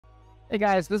Hey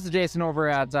guys, this is Jason over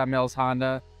at Mills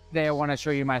Honda. Today I want to show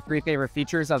you my 3 favorite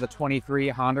features of the 23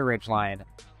 Honda Ridgeline.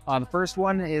 The first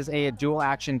one is a dual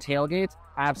action tailgate.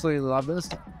 I absolutely love this.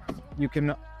 You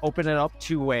can open it up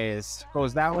 2 ways.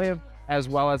 Goes that way, as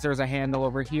well as there's a handle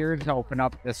over here to open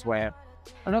up this way.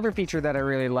 Another feature that I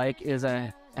really like is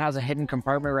it has a hidden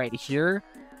compartment right here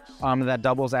that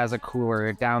doubles as a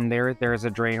cooler. Down there, there's a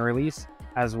drain release,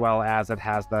 as well as it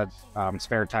has the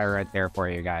spare tire right there for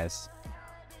you guys.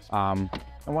 And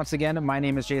once again, my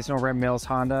name is Jason over at Mills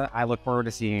Honda. I look forward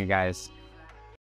to seeing you guys.